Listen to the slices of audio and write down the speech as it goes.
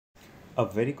A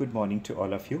very good morning to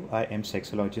all of you. I am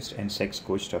sexologist and sex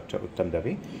coach Dr. Uttam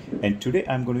Dave, and today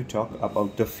I'm going to talk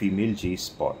about the female G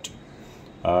spot,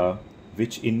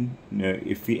 which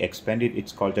if we expand it,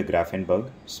 it's called the Grafenberg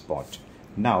spot.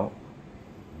 Now,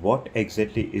 what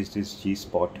exactly is this G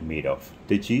spot made of?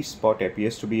 The G spot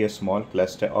appears to be a small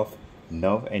cluster of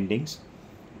nerve endings,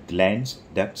 glands,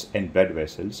 ducts, and blood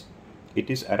vessels. It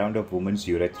is around a woman's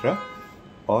urethra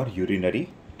or urinary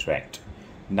tract.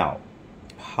 Now,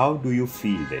 how do you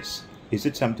feel this? Is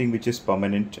it something which is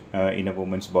permanent in a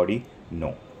woman's body?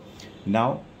 No.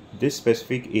 Now, this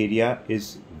specific area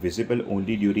is visible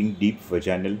only during deep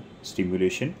vaginal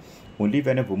stimulation, only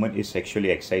when a woman is sexually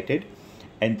excited,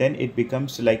 and then it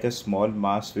becomes like a small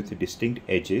mass with distinct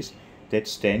edges that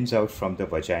stands out from the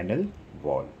vaginal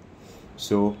wall.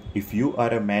 So, if you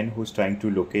are a man who's trying to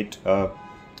locate a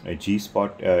G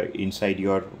spot inside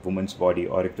your woman's body,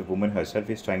 or if the woman herself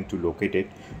is trying to locate it,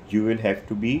 you will have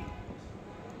to be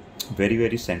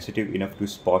very sensitive enough to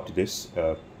spot this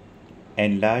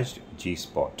enlarged G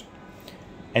spot.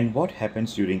 And what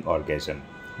happens during orgasm?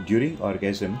 During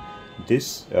orgasm,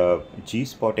 this G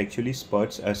spot actually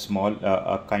spurts a small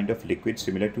a kind of liquid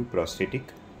similar to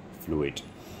prostatic fluid.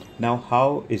 Now,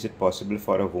 how is it possible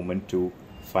for a woman to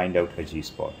find out her G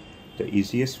spot? The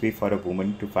easiest way for a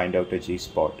woman to find out a G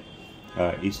spot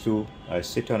is to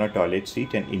sit on a toilet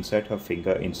seat and insert her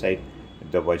finger inside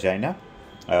the vagina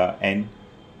and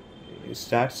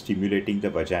start stimulating the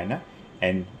vagina,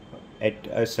 and at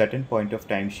a certain point of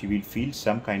time she will feel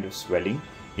some kind of swelling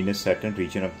in a certain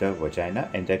region of the vagina,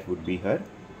 and that would be her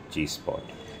G spot.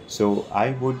 So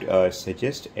I would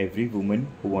suggest every woman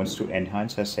who wants to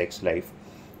enhance her sex life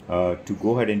to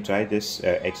go ahead and try this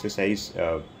exercise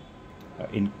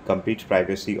in complete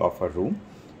privacy of a room,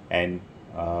 and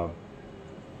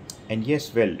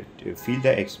yes, well, feel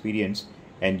the experience,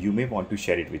 and you may want to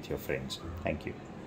share it with your friends. Thank you.